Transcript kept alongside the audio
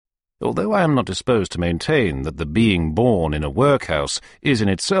Although I am not disposed to maintain that the being born in a workhouse is in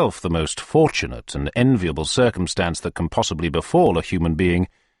itself the most fortunate and enviable circumstance that can possibly befall a human being,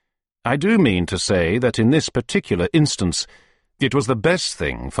 I do mean to say that in this particular instance it was the best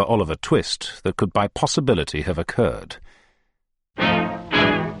thing for Oliver Twist that could by possibility have occurred.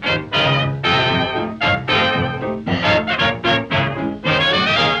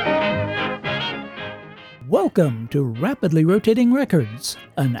 Welcome to Rapidly Rotating Records,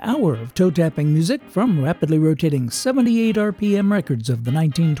 an hour of toe-tapping music from rapidly rotating 78 RPM records of the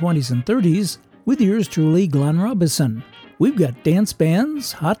 1920s and 30s, with yours truly, Glenn Robison. We've got dance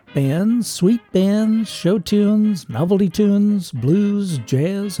bands, hot bands, sweet bands, show tunes, novelty tunes, blues,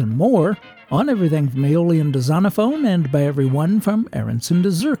 jazz, and more, on everything from Aeolian to Zonophone and by everyone from Aronson to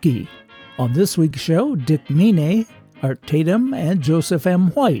Zerke. On this week's show, Dick Mine, Art Tatum, and Joseph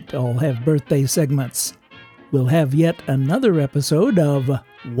M. White all have birthday segments. We'll have yet another episode of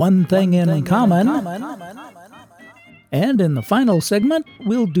One Thing in Common. And in the final segment,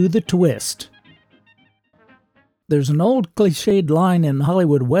 we'll do the twist. There's an old cliched line in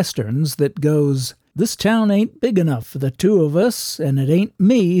Hollywood westerns that goes, "This town ain't big enough for the two of us, and it ain't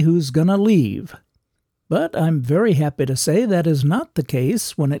me who's gonna leave." But I'm very happy to say that is not the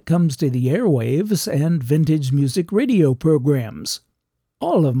case when it comes to the airwaves and vintage music radio programs.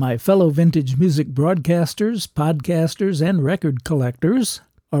 All of my fellow vintage music broadcasters, podcasters, and record collectors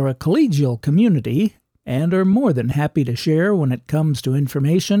are a collegial community and are more than happy to share when it comes to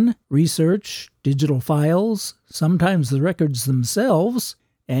information, research, digital files, sometimes the records themselves,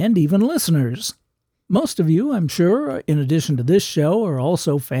 and even listeners. Most of you, I'm sure, in addition to this show, are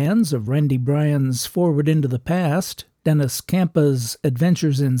also fans of Randy Bryan's Forward into the Past, Dennis Campa's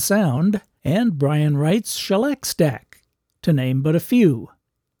Adventures in Sound, and Brian Wright's Shellac Stack, to name but a few.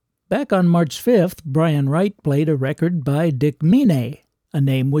 Back on March 5th, Brian Wright played a record by Dick Mine, a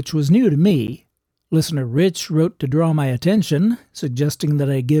name which was new to me. Listener Rich wrote to draw my attention, suggesting that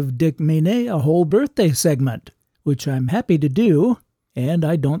I give Dick Mine a whole birthday segment, which I'm happy to do, and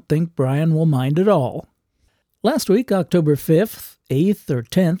I don't think Brian will mind at all. Last week, October 5th, 8th, or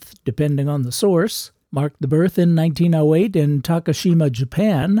 10th, depending on the source, marked the birth in 1908 in Takashima,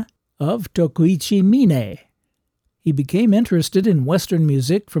 Japan, of Tokuichi Mine. He became interested in Western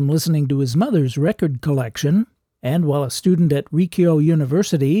music from listening to his mother's record collection, and while a student at Rikyo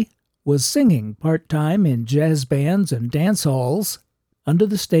University, was singing part-time in jazz bands and dance halls under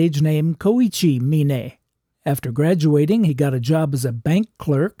the stage name Koichi Mine. After graduating, he got a job as a bank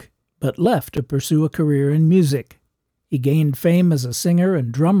clerk, but left to pursue a career in music. He gained fame as a singer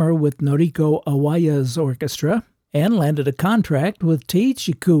and drummer with Noriko Awaya's orchestra, and landed a contract with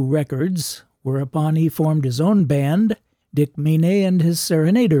Teichiku Records, whereupon he formed his own band, Dick Mine and his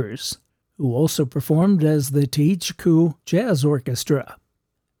Serenaders, who also performed as the Teichiku Jazz Orchestra.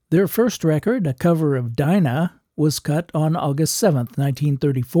 Their first record, a cover of Dinah, was cut on August 7,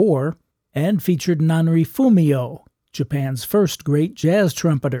 1934, and featured Nanri Fumio, Japan's first great jazz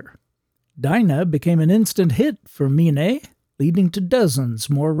trumpeter. Dinah became an instant hit for Mine, leading to dozens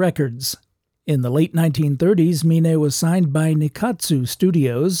more records. In the late 1930s, Mine was signed by Nikatsu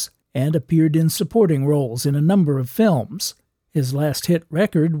Studios and appeared in supporting roles in a number of films. His last hit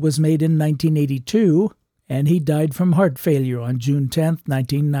record was made in 1982, and he died from heart failure on June 10,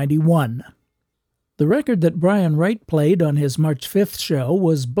 1991. The record that Brian Wright played on his March 5th show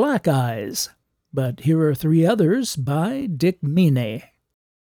was Black Eyes, but here are three others by Dick Mine.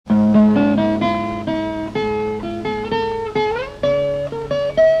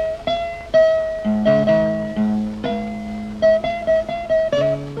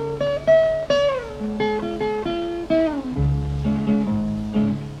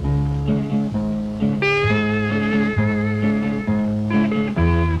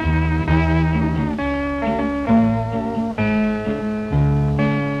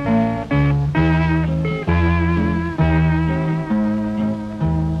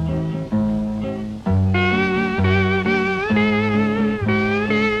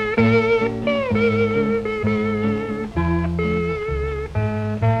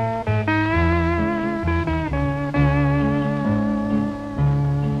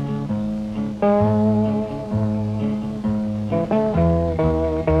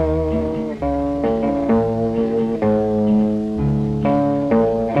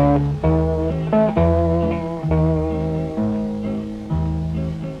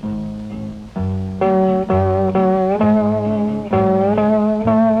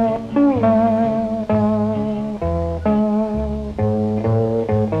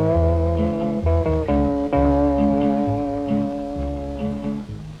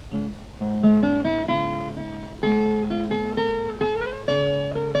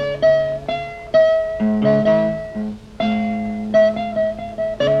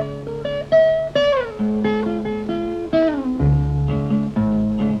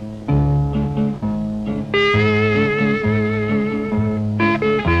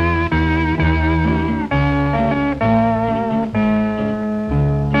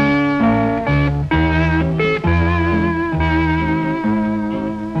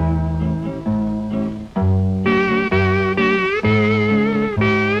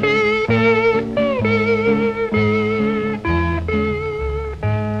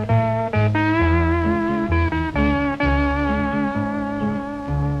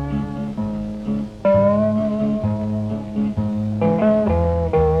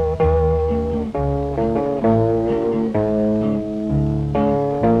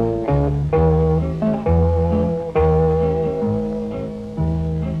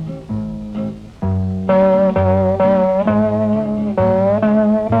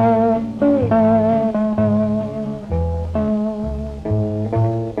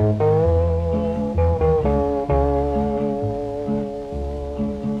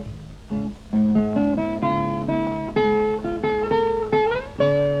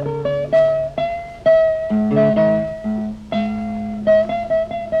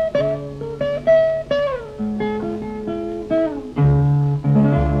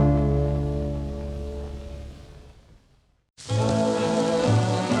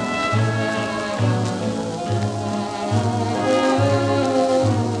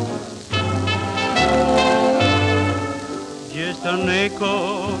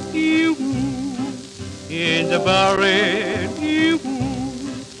 call you in the barren you,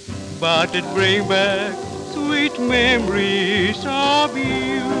 but it brings back sweet memories of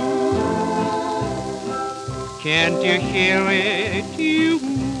you. Can't you hear it, you,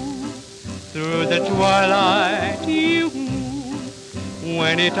 through the twilight, you,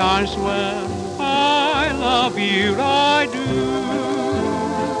 when it answers, I love you, I do.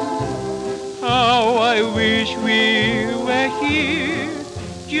 How I wish we were here,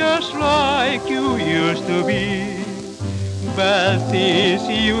 just like you used to be. But since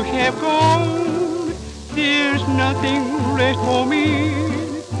you have gone, there's nothing left for me.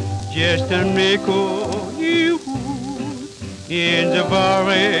 Just an echo, you, in the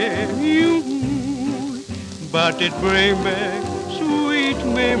barren, you, but it brings back sweet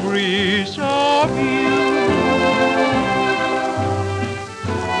memories of you.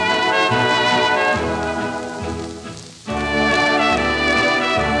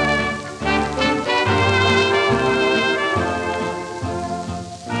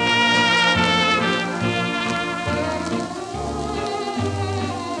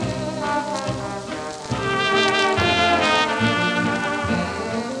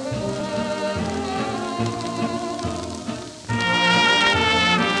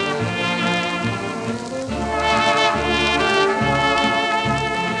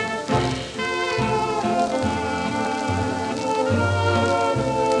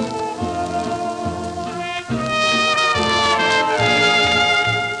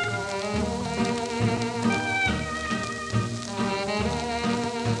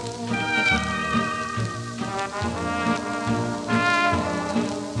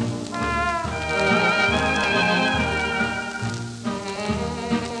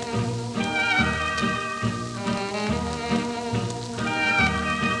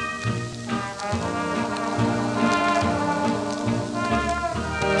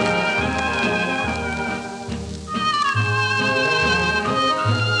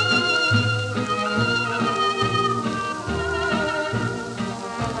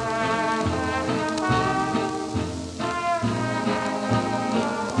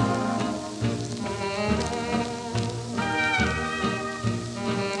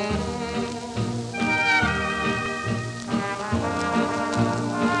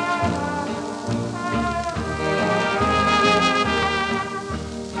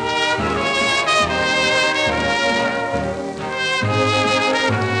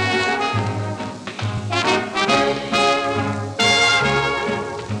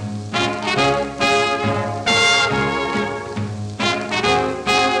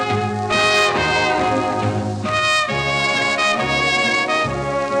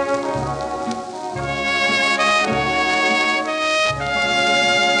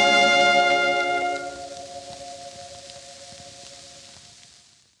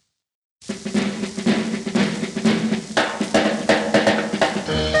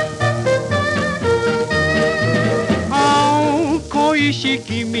恋し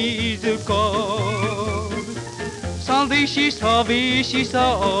き水子寂し寂し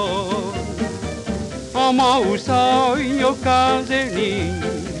さ思うさよ風に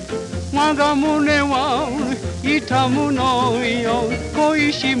我が胸は痛むのよ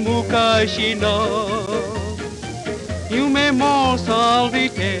恋し昔の夢も去り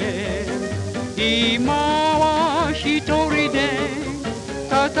て今は一人で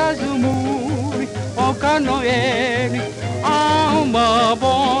佇む丘の上に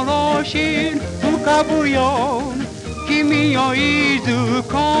幻浮かぶよ君よいず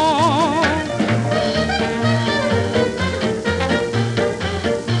こ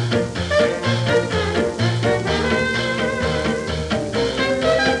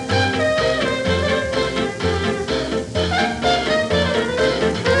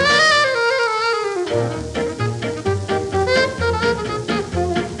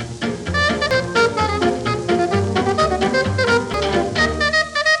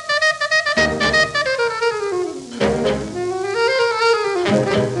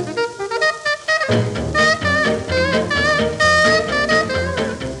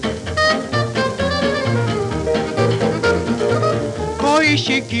恋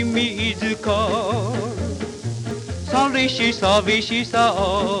しき水か寂し寂しさ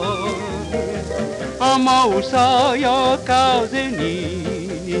思うさや風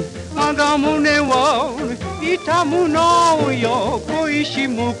に我が胸は痛むのよ恋し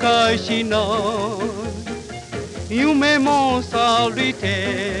昔の夢も去り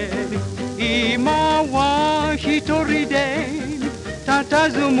て今は一人で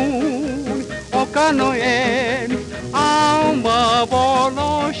佇む丘の上に幻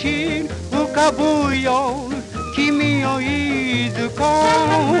浮かぶよ君をいずこ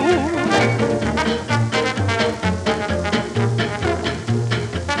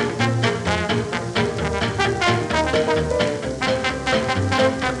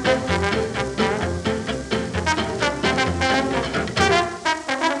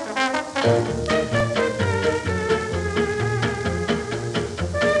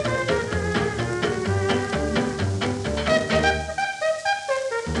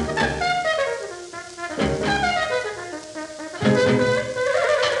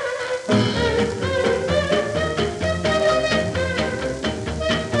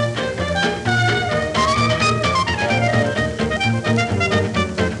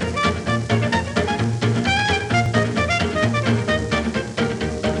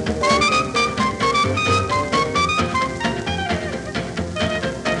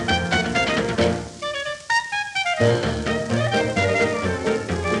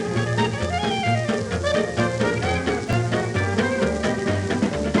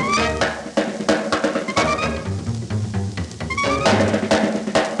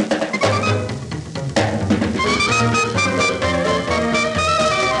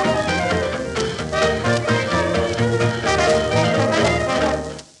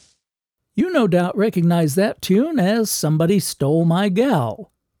You no doubt recognize that tune as Somebody Stole My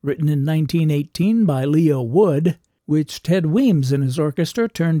Gal, written in 1918 by Leo Wood, which Ted Weems and his orchestra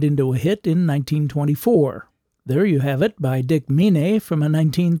turned into a hit in 1924. There you have it by Dick Mine from a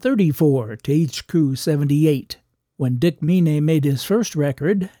 1934 to HQ 78. When Dick Mine made his first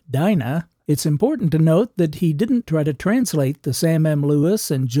record, Dinah, it's important to note that he didn't try to translate the Sam M.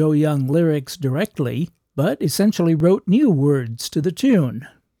 Lewis and Joe Young lyrics directly, but essentially wrote new words to the tune.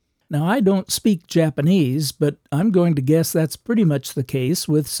 Now, I don't speak Japanese, but I'm going to guess that's pretty much the case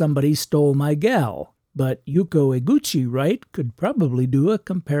with Somebody Stole My Gal. But Yuko Eguchi Wright could probably do a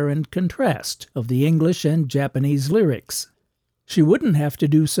compare and contrast of the English and Japanese lyrics. She wouldn't have to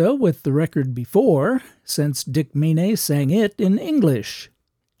do so with the record before, since Dick Mine sang it in English.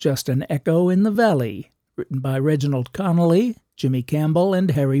 Just an Echo in the Valley, written by Reginald Connolly, Jimmy Campbell,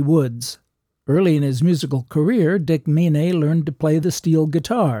 and Harry Woods. Early in his musical career, Dick Mine learned to play the steel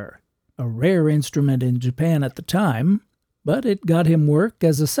guitar, a rare instrument in Japan at the time, but it got him work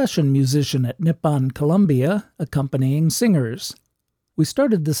as a session musician at Nippon Columbia, accompanying singers. We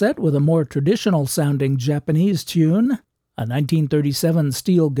started the set with a more traditional-sounding Japanese tune, a 1937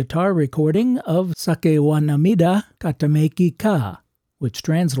 steel guitar recording of Sake wa Namida Katameki ka, which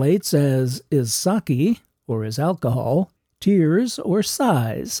translates as Is Sake, or Is Alcohol, Tears or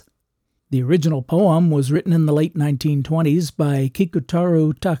Sighs. The original poem was written in the late 1920s by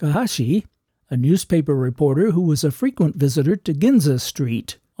Kikutaro Takahashi, a newspaper reporter who was a frequent visitor to Ginza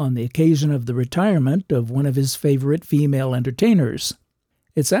Street on the occasion of the retirement of one of his favorite female entertainers.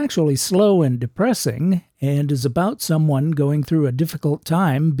 It's actually slow and depressing, and is about someone going through a difficult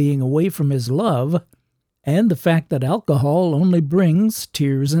time being away from his love, and the fact that alcohol only brings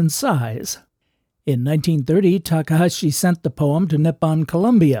tears and sighs. In 1930, Takahashi sent the poem to Nippon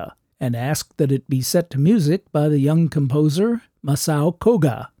Columbia, and asked that it be set to music by the young composer Masao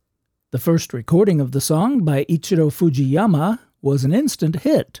Koga. The first recording of the song by Ichiro Fujiyama was an instant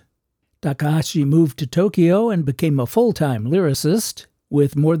hit. Takahashi moved to Tokyo and became a full-time lyricist,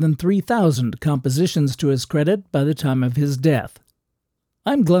 with more than 3,000 compositions to his credit by the time of his death.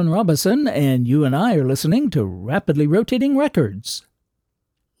 I'm Glenn Robison, and you and I are listening to Rapidly Rotating Records.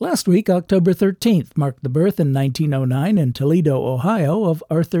 Last week, October 13th, marked the birth in 1909 in Toledo, Ohio, of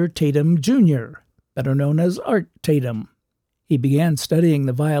Arthur Tatum Jr., better known as Art Tatum. He began studying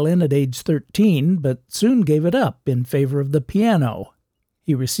the violin at age 13, but soon gave it up in favor of the piano.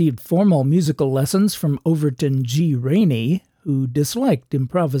 He received formal musical lessons from Overton G. Rainey, who disliked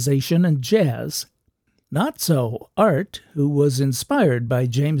improvisation and jazz. Not so Art, who was inspired by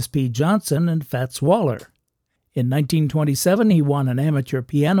James P. Johnson and Fats Waller. In 1927, he won an amateur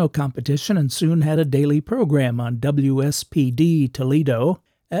piano competition and soon had a daily program on WSPD Toledo,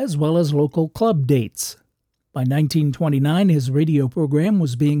 as well as local club dates. By 1929, his radio program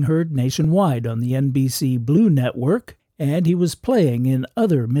was being heard nationwide on the NBC Blue Network, and he was playing in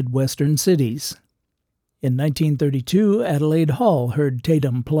other Midwestern cities. In 1932, Adelaide Hall heard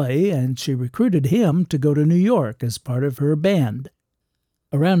Tatum play, and she recruited him to go to New York as part of her band.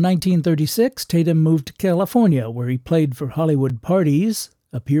 Around 1936, Tatum moved to California, where he played for Hollywood parties,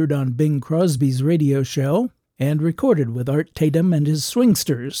 appeared on Bing Crosby's radio show, and recorded with Art Tatum and his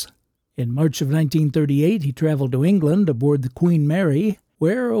Swingsters. In March of 1938, he traveled to England aboard the Queen Mary,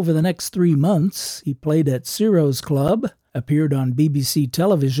 where over the next 3 months he played at Ciro's Club, appeared on BBC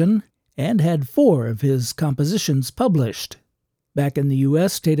television, and had 4 of his compositions published. Back in the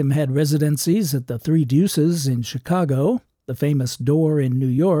U.S., Tatum had residencies at the Three Deuces in Chicago, the famous Door in New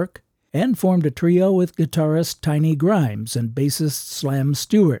York, and formed a trio with guitarist Tiny Grimes and bassist Slam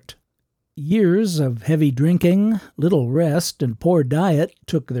Stewart. Years of heavy drinking, little rest, and poor diet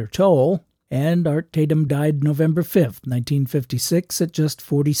took their toll, and Art Tatum died November 5, 1956, at just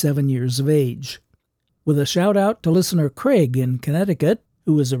 47 years of age. With a shout-out to listener Craig in Connecticut,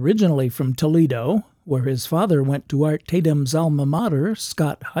 who was originally from Toledo, where his father went to Art Tatum's alma mater,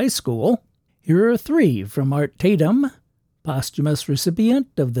 Scott High School, here are three from Art Tatum, posthumous recipient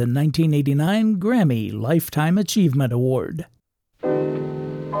of the 1989 Grammy Lifetime Achievement Award.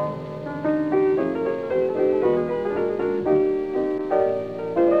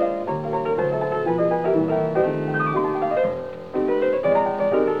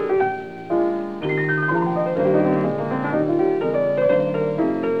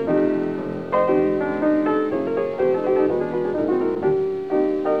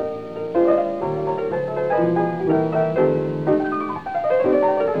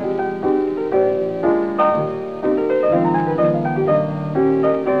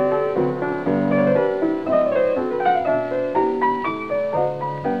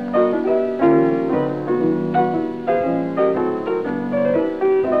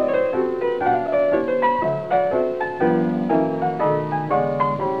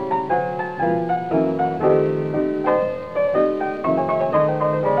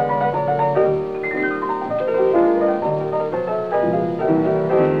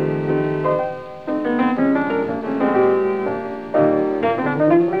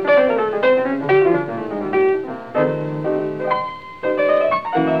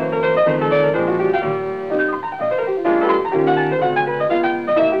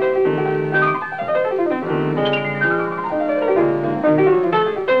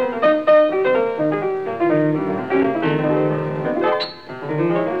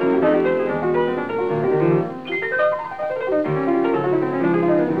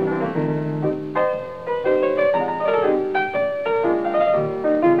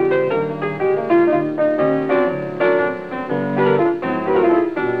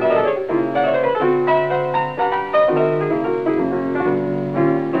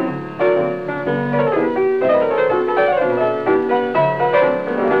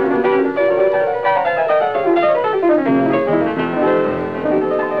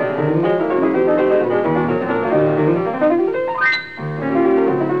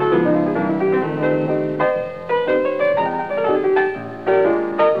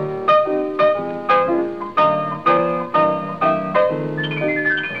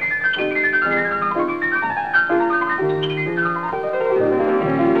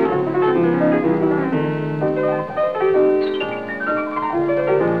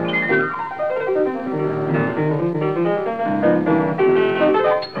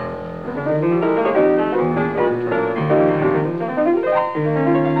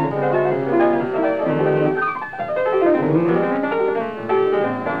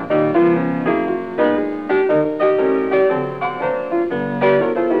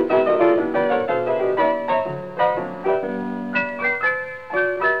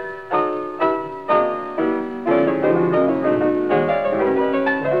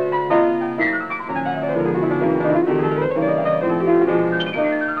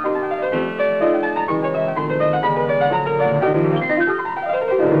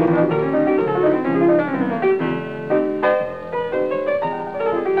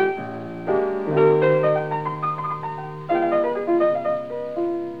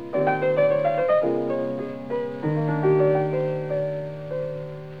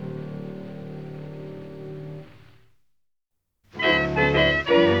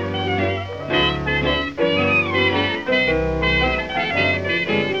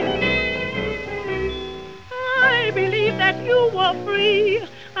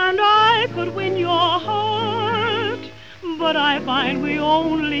 But I find we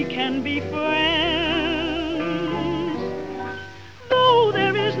only can be friends. Though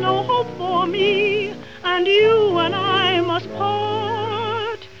there is no hope for me, and you and I must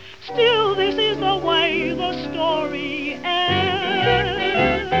part, still this is the way the story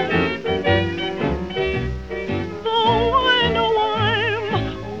ends. Though I know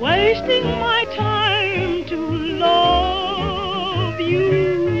I'm wasting my time to love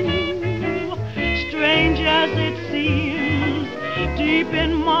you, strange as it seems, deep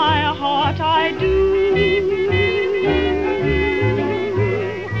in my heart I do.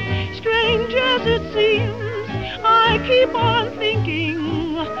 Strange as it seems, I keep on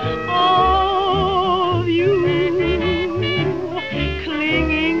thinking of you,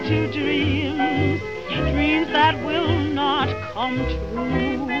 clinging to dreams, dreams that will not not come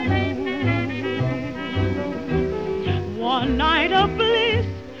true. One night of bliss,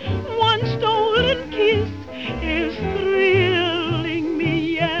 one stolen kiss is thrilling me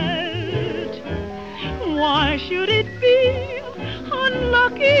yet. Why should it be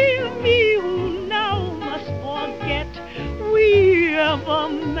unlucky me who now must forget we ever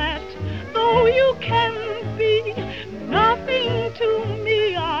met? Though you can be nothing to me,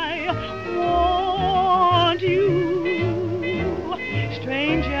 I want you.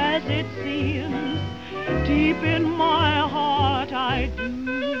 Strange as it seems, deep in my heart I do.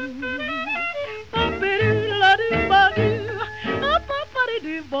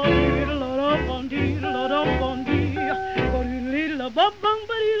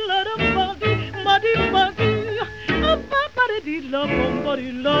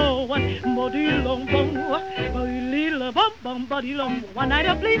 One night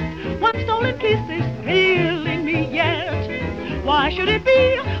of bliss, one stolen kiss is thrilling me yet. Why should it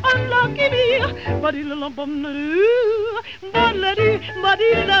be unlucky me?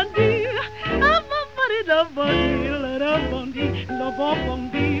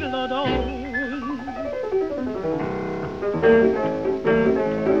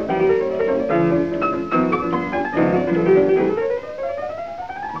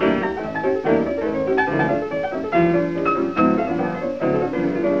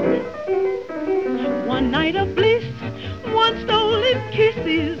 One night of bliss, one stolen kiss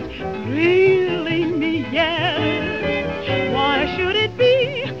is thrilling me yet. Why should it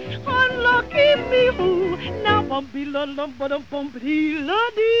be unlucky me who now bumpy la la ba da bumpy la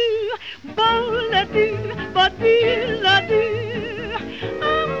doo ba la doo ba dee la doo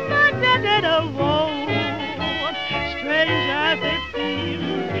ba da da da whoa. Strange as it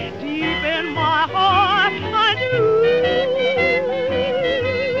seems, deep in my heart I do.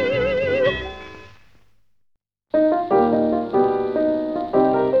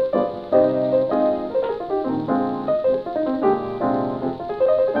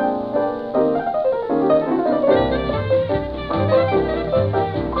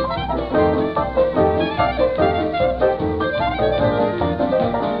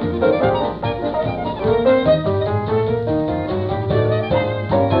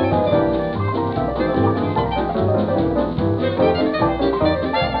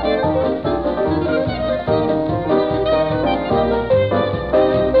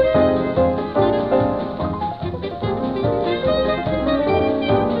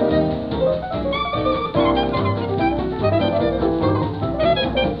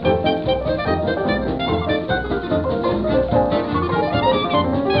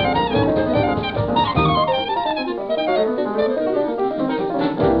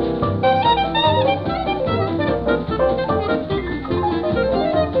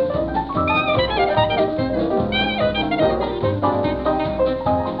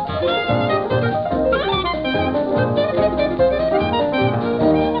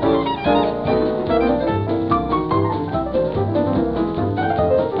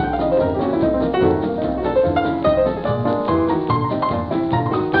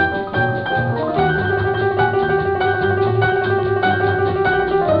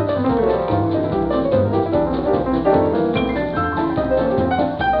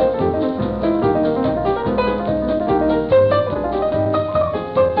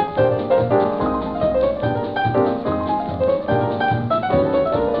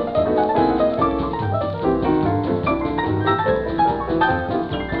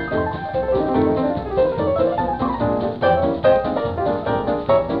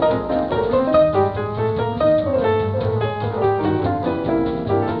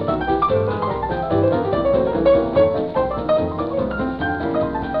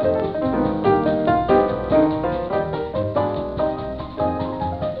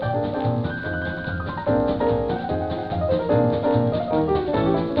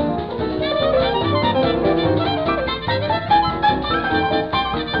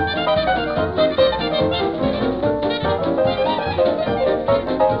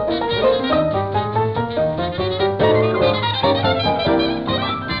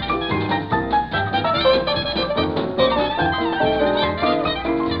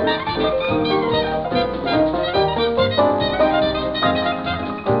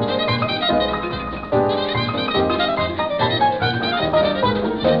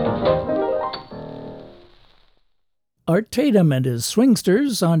 Art Tatum and his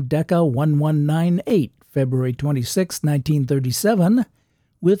Swingsters on Decca 1198, February 26, 1937,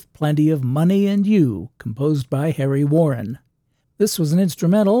 with Plenty of Money and You, composed by Harry Warren. This was an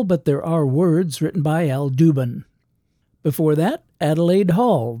instrumental, but there are words written by Al Dubin. Before that, Adelaide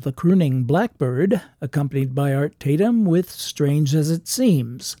Hall, the crooning blackbird, accompanied by Art Tatum with Strange as It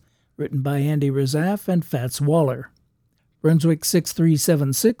Seems, written by Andy Razaf and Fats Waller. Brunswick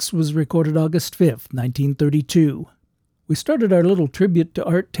 6376 was recorded August 5th, 1932. We started our little tribute to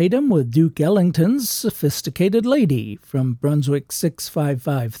Art Tatum with Duke Ellington's Sophisticated Lady from Brunswick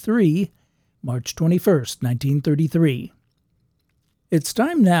 6553, March 21st, 1933. It's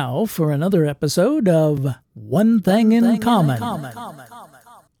time now for another episode of One Thing in Common,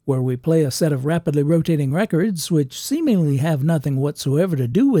 where we play a set of rapidly rotating records which seemingly have nothing whatsoever to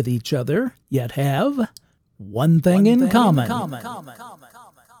do with each other, yet have one thing in common.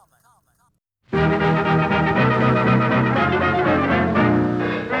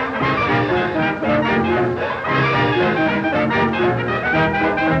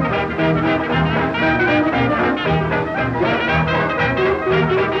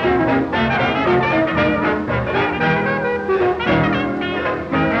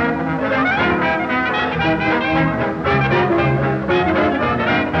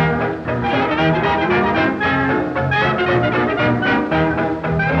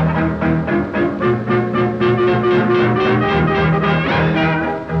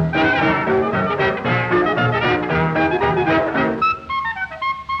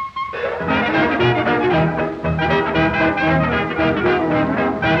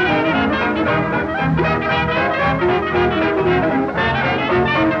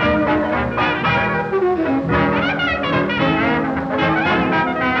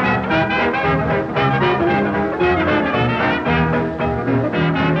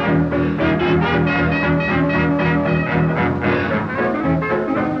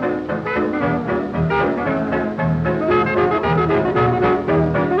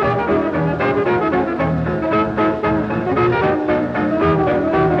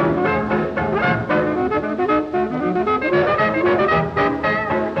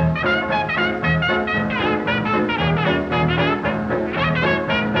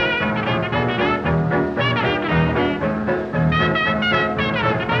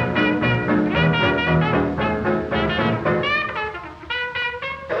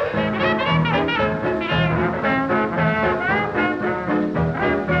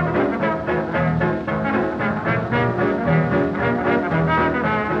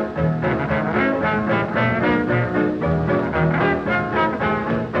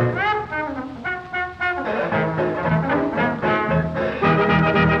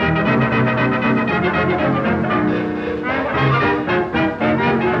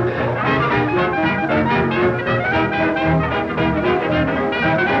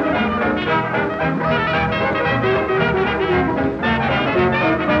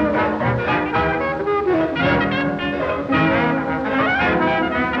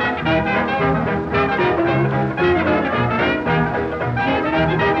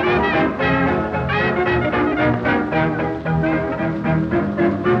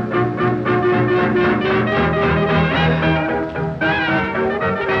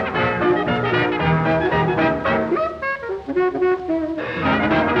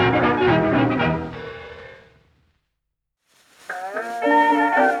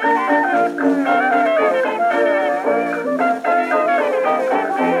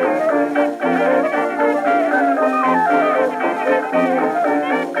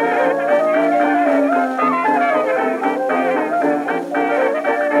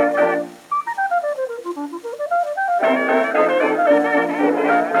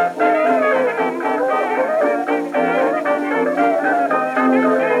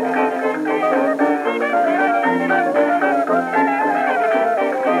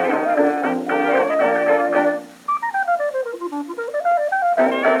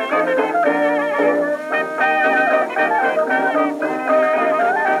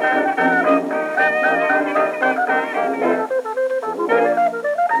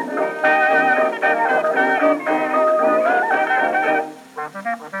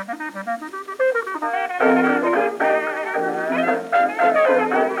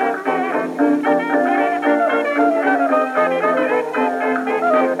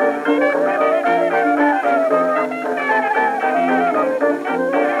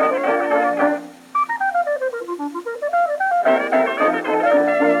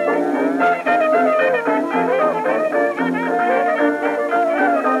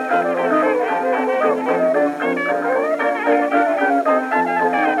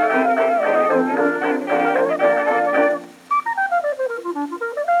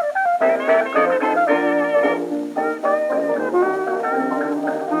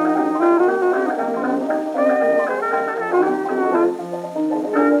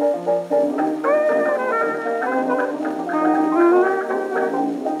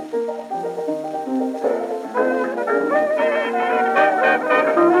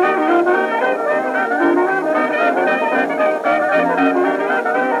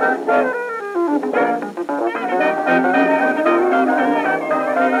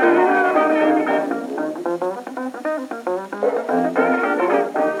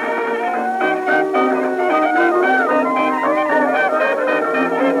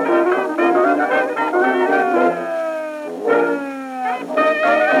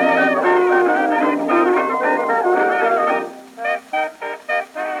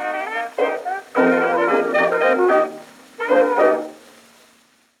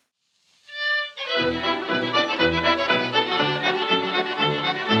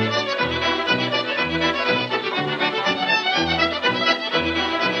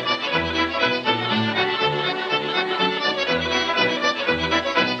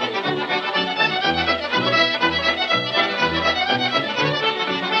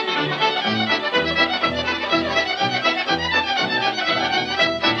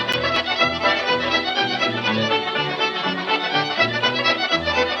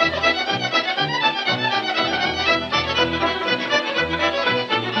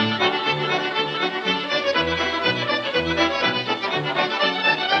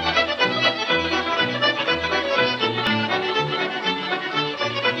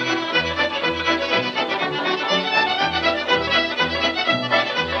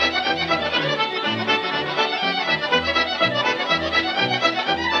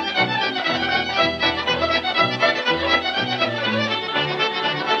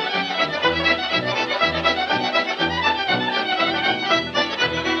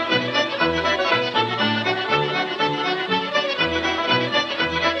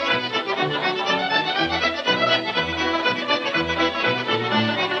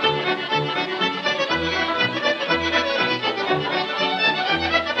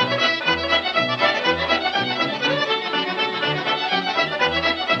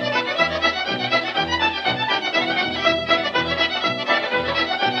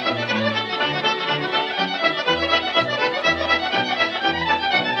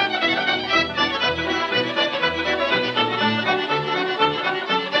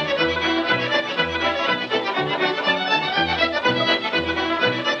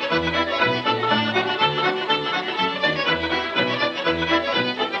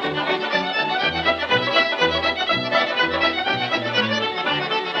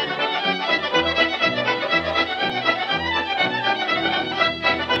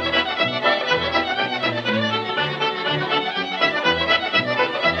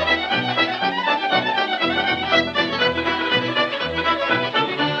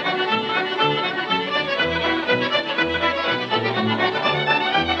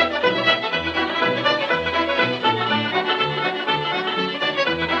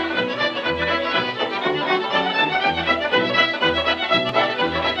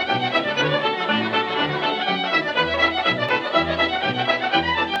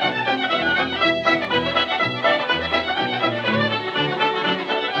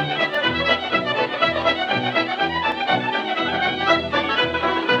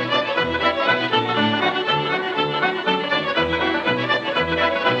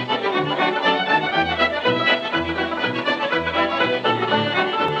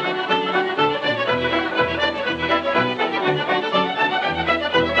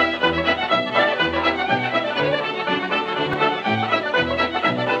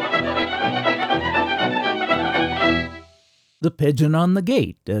 The Pigeon on the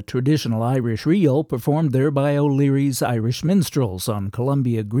Gate, a traditional Irish reel performed there by O'Leary's Irish Minstrels on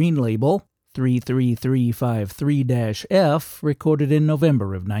Columbia Green Label 33353-F, recorded in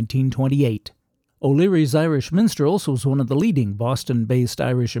November of 1928. O'Leary's Irish Minstrels was one of the leading Boston-based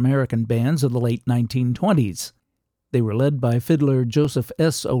Irish-American bands of the late 1920s. They were led by fiddler Joseph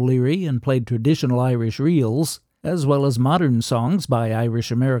S. O'Leary and played traditional Irish reels, as well as modern songs by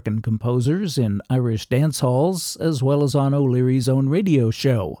Irish-American composers in Irish dance halls, as well as on O'Leary's own radio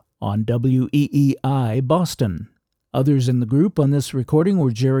show on WEEI Boston. Others in the group on this recording were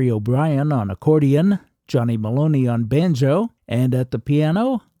Jerry O'Brien on accordion, Johnny Maloney on banjo, and at the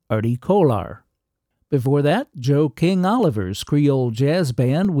piano, Artie Kolar. Before that, Joe King Oliver's Creole Jazz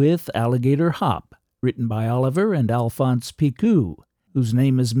Band with Alligator Hop, written by Oliver and Alphonse Picou, whose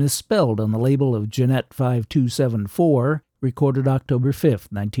name is misspelled on the label of Jeanette 5274, recorded October 5,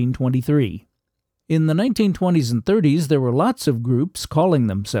 1923. In the 1920s and 30s, there were lots of groups calling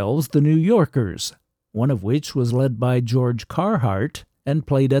themselves the New Yorkers, one of which was led by George Carhart and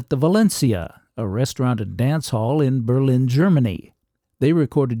played at the Valencia, a restaurant and dance hall in Berlin, Germany. They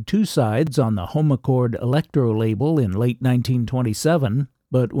recorded two sides on the Home Accord Electro label in late 1927,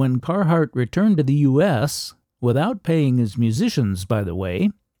 but when Carhart returned to the U.S., without paying his musicians, by the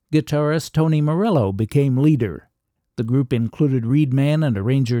way, guitarist Tony Morello became leader. The group included reedman and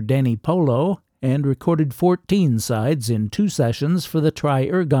arranger Danny Polo, and recorded 14 sides in 2 sessions for the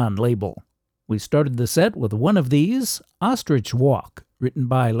Tri-Ergon label. We started the set with one of these, Ostrich Walk, written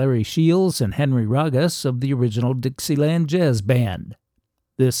by Larry Shields and Henry Ragas of the original Dixieland Jazz Band.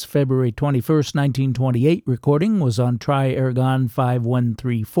 This February 21, 1928 recording was on Tri-Ergon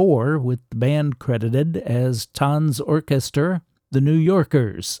 5134, with the band credited as Tanz Orchester, the New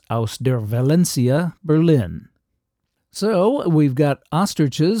Yorkers, aus der Valencia, Berlin. So, we've got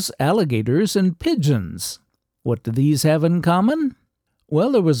ostriches, alligators, and pigeons. What do these have in common?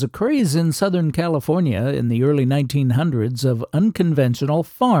 Well, there was a craze in Southern California in the early 1900s of unconventional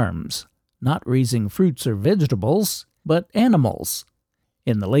farms, not raising fruits or vegetables, but animals.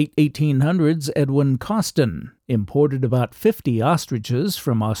 In the late 1800s, Edwin Costin imported about 50 ostriches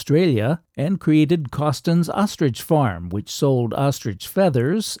from Australia and created Costin's Ostrich Farm, which sold ostrich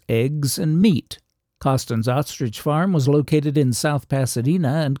feathers, eggs, and meat. Costin's Ostrich Farm was located in South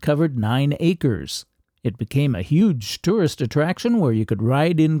Pasadena and covered 9 acres. It became a huge tourist attraction where you could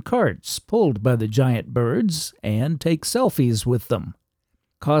ride in carts pulled by the giant birds and take selfies with them.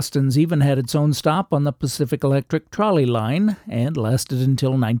 Costin's even had its own stop on the Pacific Electric trolley line and lasted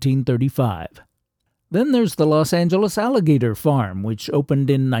until 1935. Then there's the Los Angeles Alligator Farm, which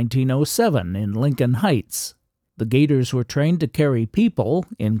opened in 1907 in Lincoln Heights. The gators were trained to carry people,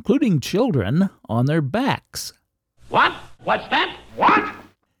 including children, on their backs. What? What's that? What?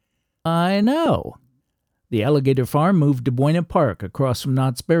 I know. The Alligator Farm moved to Buena Park across from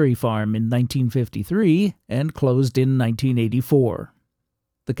Knott's Berry Farm in 1953 and closed in 1984.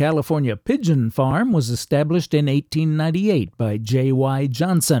 The California Pigeon Farm was established in 1898 by J.Y.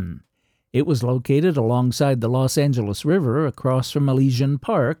 Johnson. It was located alongside the Los Angeles River across from Elysian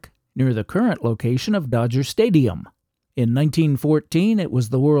Park, near the current location of Dodger Stadium. In 1914, it was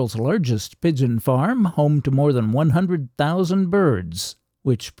the world's largest pigeon farm, home to more than 100,000 birds,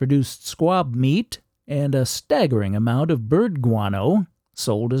 which produced squab meat and a staggering amount of bird guano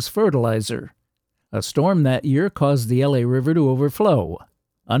sold as fertilizer. A storm that year caused the LA River to overflow,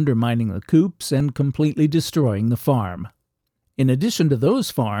 undermining the coops and completely destroying the farm. In addition to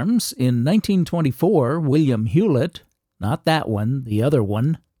those farms, in 1924, William Hewlett, not that one, the other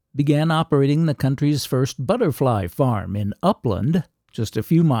one, began operating the country's first butterfly farm in Upland, just a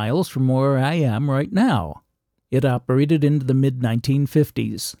few miles from where I am right now. It operated into the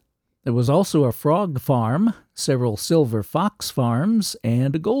mid-1950s. There was also a frog farm, several silver fox farms,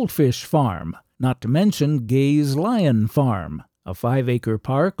 and a goldfish farm, not to mention Gay's Lion Farm. A 5-acre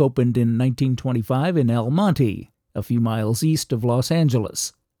park opened in 1925 in El Monte, a few miles east of Los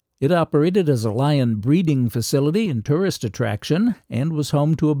Angeles. It operated as a lion breeding facility and tourist attraction and was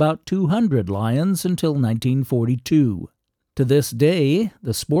home to about 200 lions until 1942. To this day,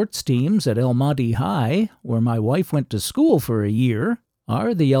 the sports teams at El Monte High, where my wife went to school for a year,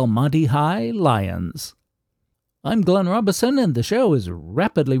 are the El Monte High Lions. I'm Glenn Robison, and the show is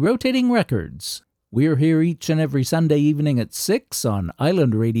Rapidly Rotating Records. We're here each and every Sunday evening at 6 on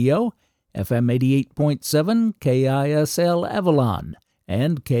Island Radio, FM 88.7 KISL Avalon,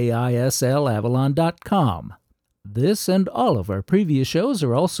 and KISLAvalon.com. This and all of our previous shows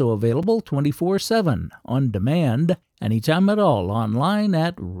are also available 24/7 on demand, anytime at all online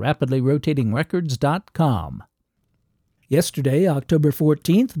at rapidlyrotatingrecords.com. Yesterday, October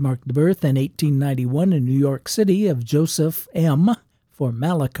 14th, marked the birth in 1891 in New York City of Joseph M., for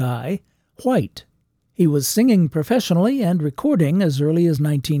Malachi, White. He was singing professionally and recording as early as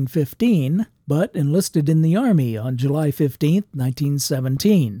 1915, but enlisted in the Army on July 15,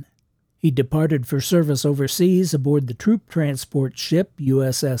 1917. He departed for service overseas aboard the troop transport ship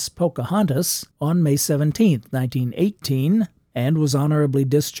USS Pocahontas on May 17, 1918, and was honorably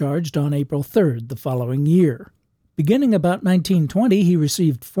discharged on April 3rd the following year. Beginning about 1920, he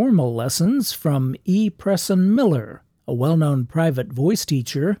received formal lessons from E. Presson Miller, a well-known private voice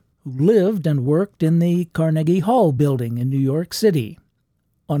teacher who lived and worked in the Carnegie Hall building in New York City.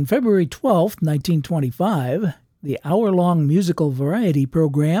 On February 12, 1925, the hour-long musical variety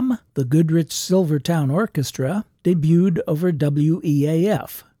program, the Goodrich Silvertown Orchestra, debuted over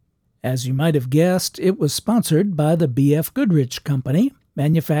WEAF. As you might have guessed, it was sponsored by the B.F. Goodrich Company,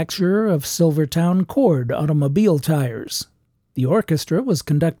 manufacturer of Silvertown Cord automobile tires. The orchestra was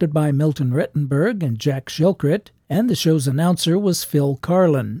conducted by Milton Rettenberg and Jack Shilkret, and the show's announcer was Phil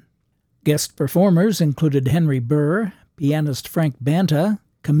Carlin. Guest performers included Henry Burr, pianist Frank Banta,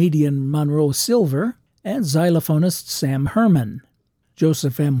 comedian Monroe Silver, and xylophonist Sam Herman.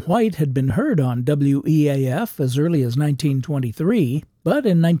 Joseph M. White had been heard on WEAF as early as 1923, but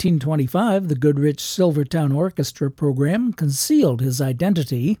in 1925 the Goodrich Silvertown Orchestra program concealed his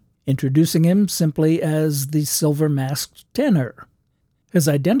identity, introducing him simply as the Silver-Masked Tenor. His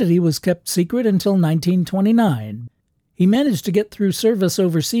identity was kept secret until 1929. He managed to get through service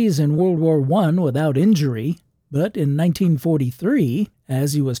overseas in World War I without injury, but in 1943,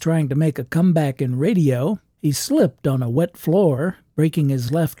 as he was trying to make a comeback in radio, he slipped on a wet floor, breaking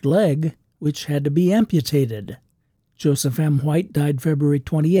his left leg, which had to be amputated. Joseph M. White died February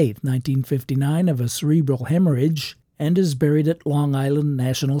 28, 1959, of a cerebral hemorrhage and is buried at Long Island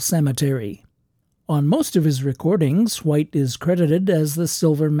National Cemetery. On most of his recordings, White is credited as the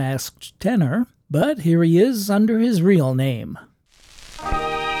Silver-Masked Tenor, but here he is under his real name.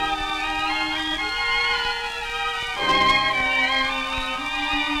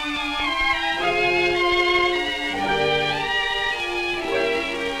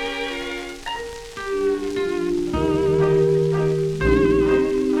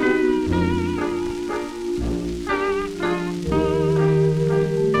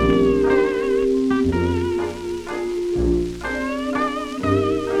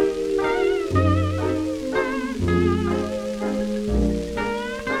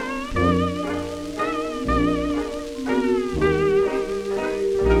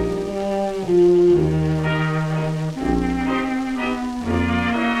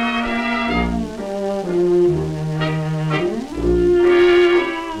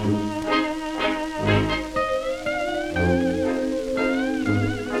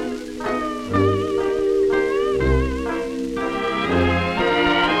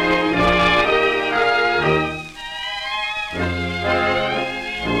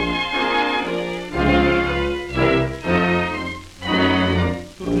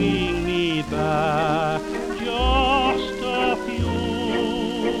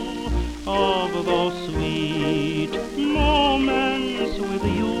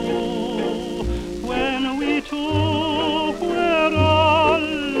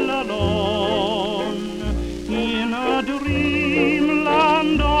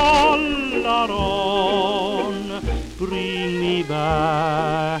 Bring me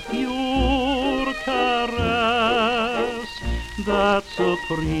back your caress, that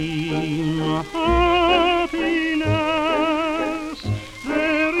supreme happiness.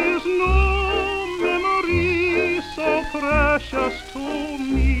 There is no memory so precious to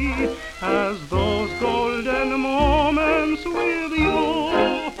me as those golden moments with you.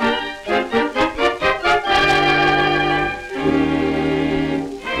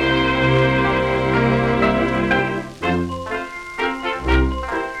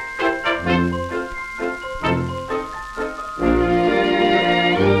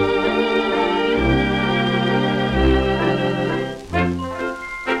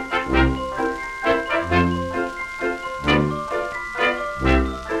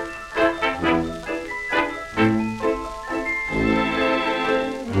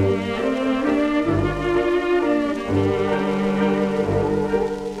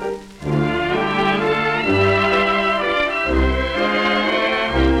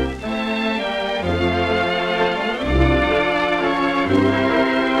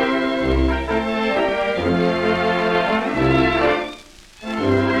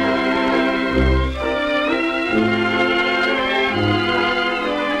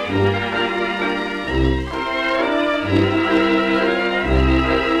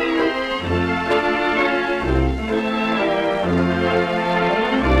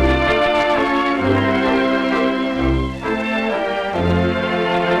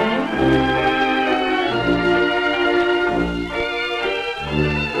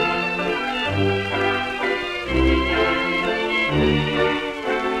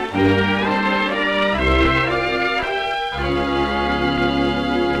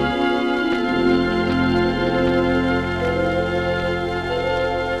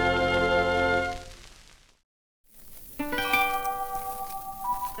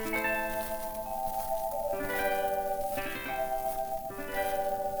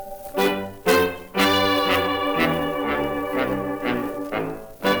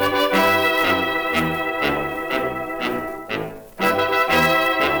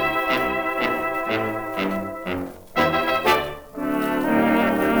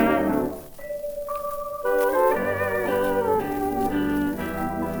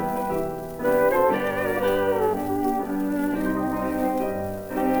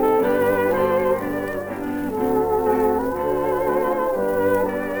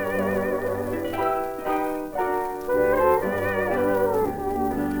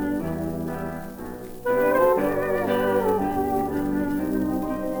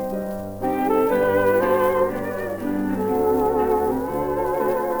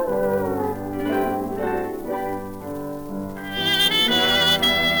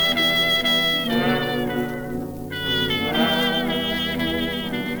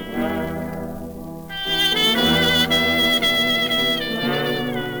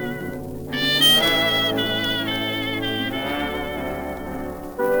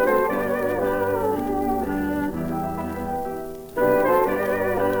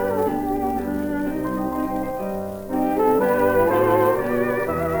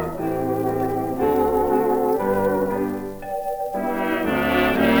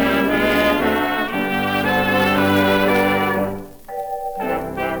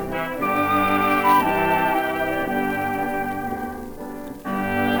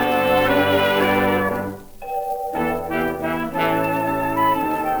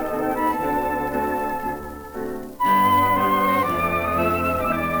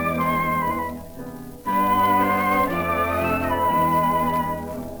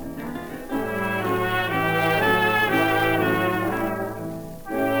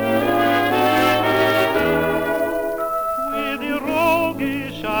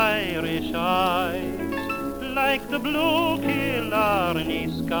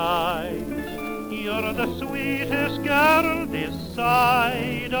 sky. You're the sweetest girl this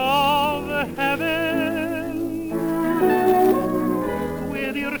side of heaven.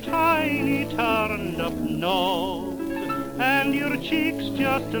 With your tiny turned-up nose and your cheeks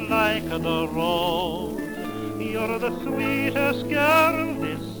just like the rose, you're the sweetest girl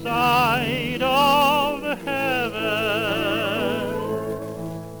this side of heaven.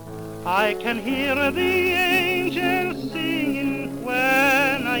 I can hear the angels singing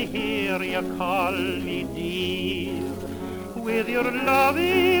when I hear you call me dear. With your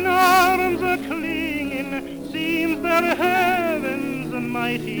loving arms a-clinging, seems that heaven's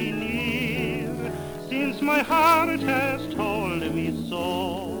mighty near. Since my heart has told me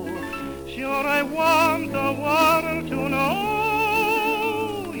so, sure I want the world to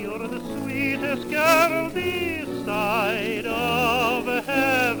know you're the sweetest girl this side of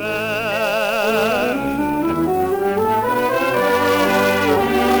heaven.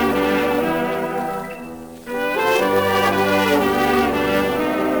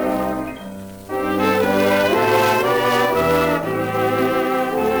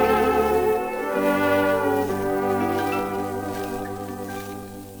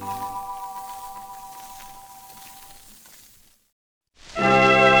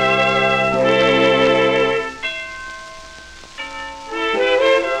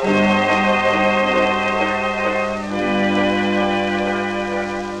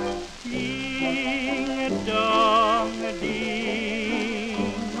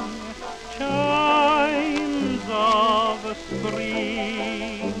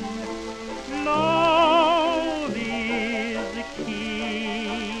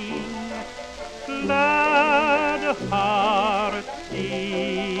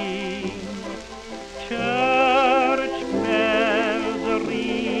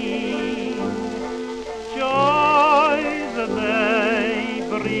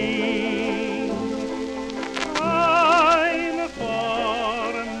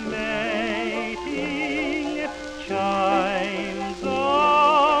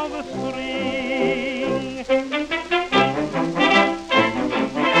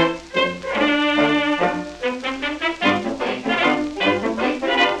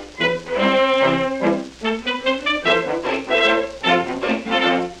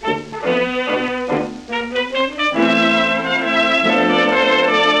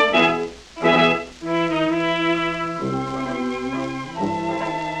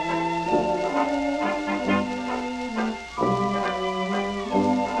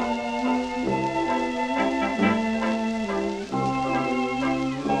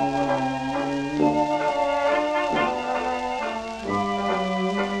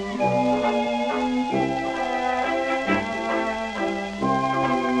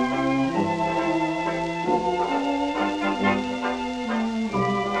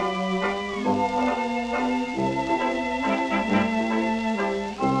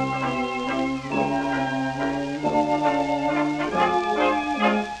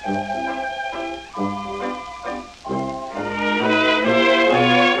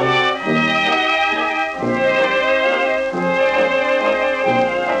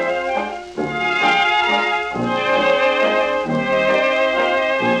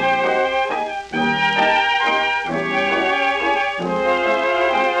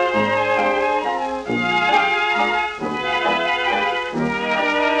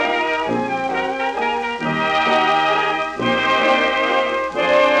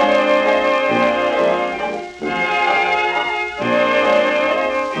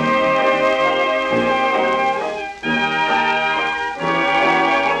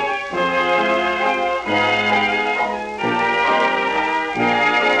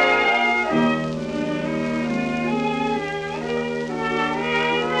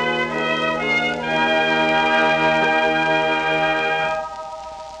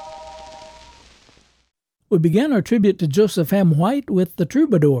 We began our tribute to Joseph M. White with The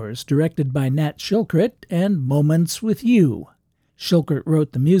Troubadours, directed by Nat Shilkret, and Moments with You. Shilkret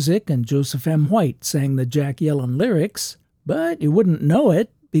wrote the music and Joseph M. White sang the Jack Yellen lyrics, but you wouldn't know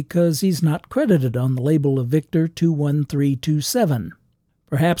it because he's not credited on the label of Victor 21327.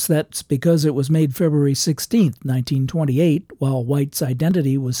 Perhaps that's because it was made February 16, 1928, while White's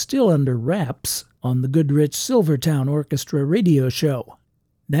identity was still under wraps on the Goodrich Silvertown Orchestra radio show.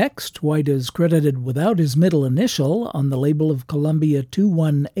 Next, White is credited without his middle initial on the label of Columbia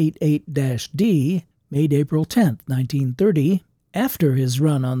 2188-D, made April 10, 1930, after his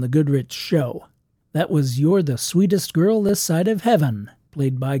run on the Goodrich show. That was You're the Sweetest Girl This Side of Heaven,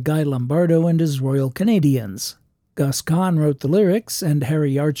 played by Guy Lombardo and his Royal Canadians. Gus Kahn wrote the lyrics, and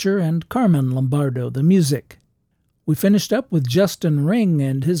Harry Archer and Carmen Lombardo the music. We finished up with Justin Ring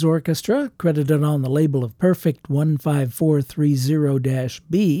and his orchestra, credited on the label of Perfect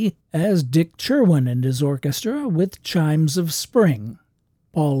 15430-B, as Dick Cherwin and his orchestra with Chimes of Spring.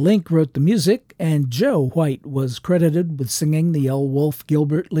 Paul Link wrote the music, and Joe White was credited with singing the L. Wolfe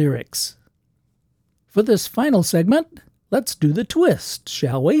Gilbert lyrics. For this final segment, let's do the twist,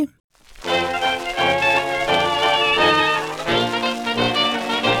 shall we?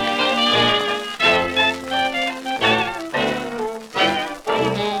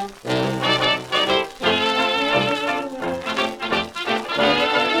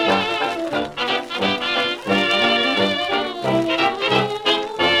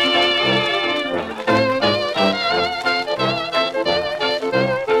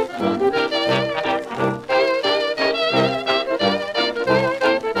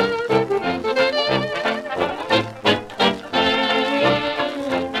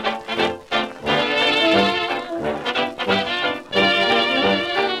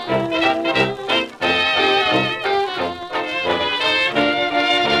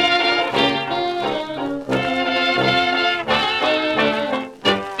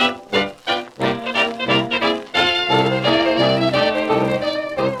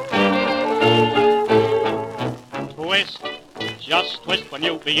 When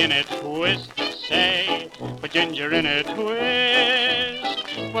you begin it, twist, say, put ginger in it,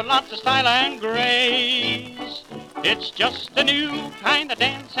 twist, with lots of style and grace. It's just a new kind of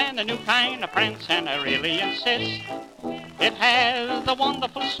dance and a new kind of prance, and I really insist. It has the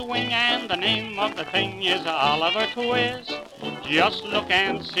wonderful swing, and the name of the thing is Oliver Twist. Just look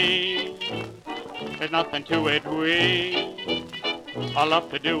and see, there's nothing to it, we all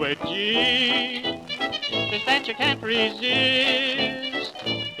love to do it, gee. This dance you can't resist.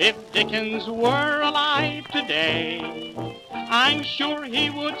 If Dickens were alive today, I'm sure he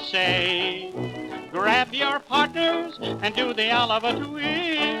would say, grab your partners and do the Oliver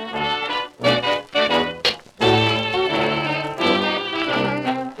Twist.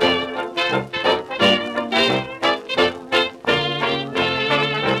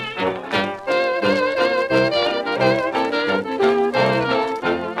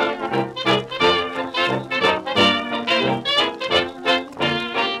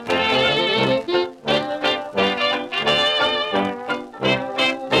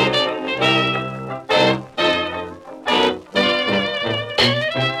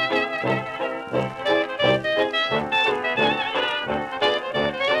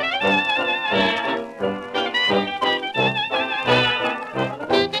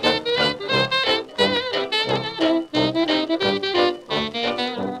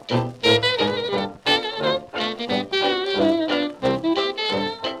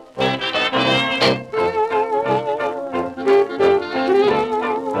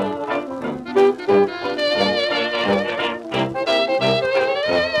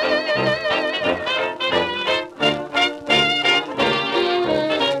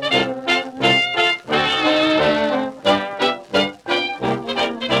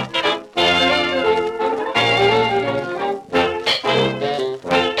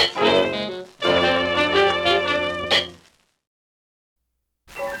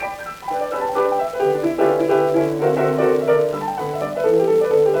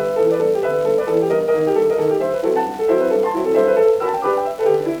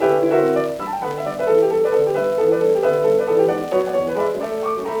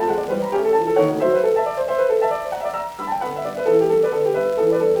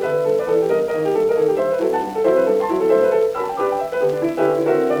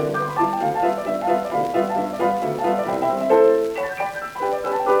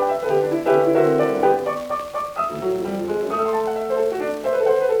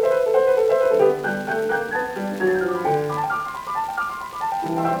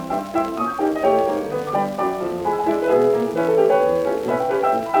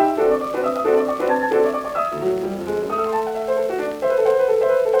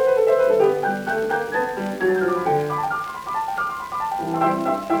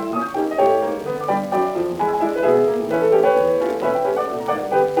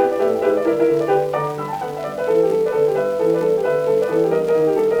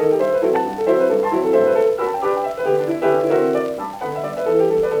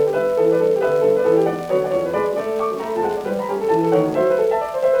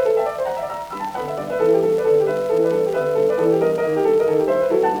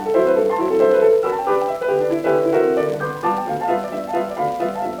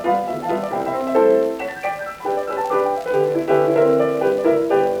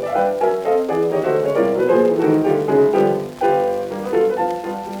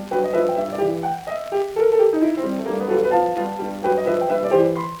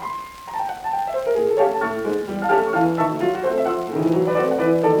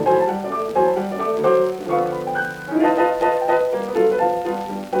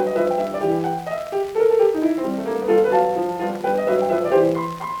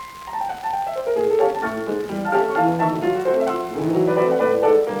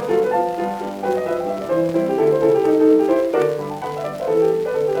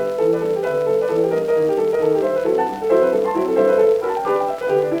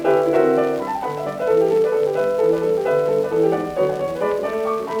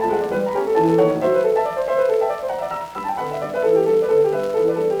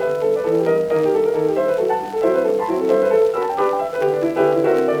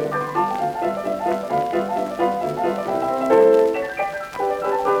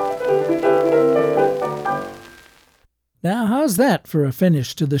 How's that for a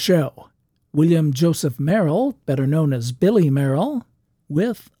finish to the show? William Joseph Merrill, better known as Billy Merrill,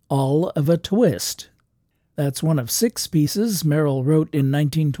 with All of a Twist. That's one of 6 pieces Merrill wrote in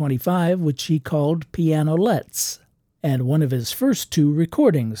 1925, which he called Pianolets, and one of his first 2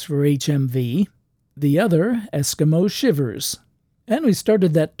 recordings for HMV, the other Eskimo Shivers. And we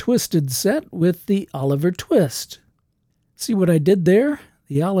started that twisted set with the Oliver Twist. See what I did there?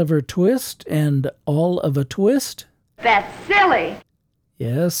 The Oliver Twist and All of a Twist? That's silly!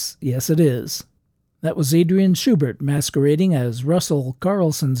 Yes, it is. That was Adrian Schubert masquerading as Russell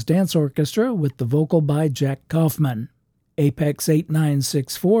Carlson's dance orchestra with the vocal by Jack Kaufman. Apex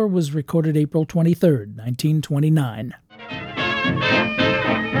 8964 was recorded April 23, 1929.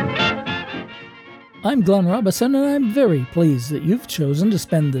 I'm Glenn Robison, and I'm very pleased that you've chosen to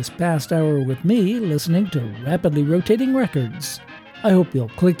spend this past hour with me listening to Rapidly Rotating Records. I hope you'll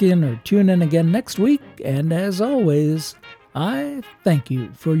click in or tune in again next week, and as always, I thank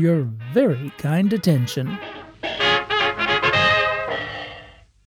you for your very kind attention.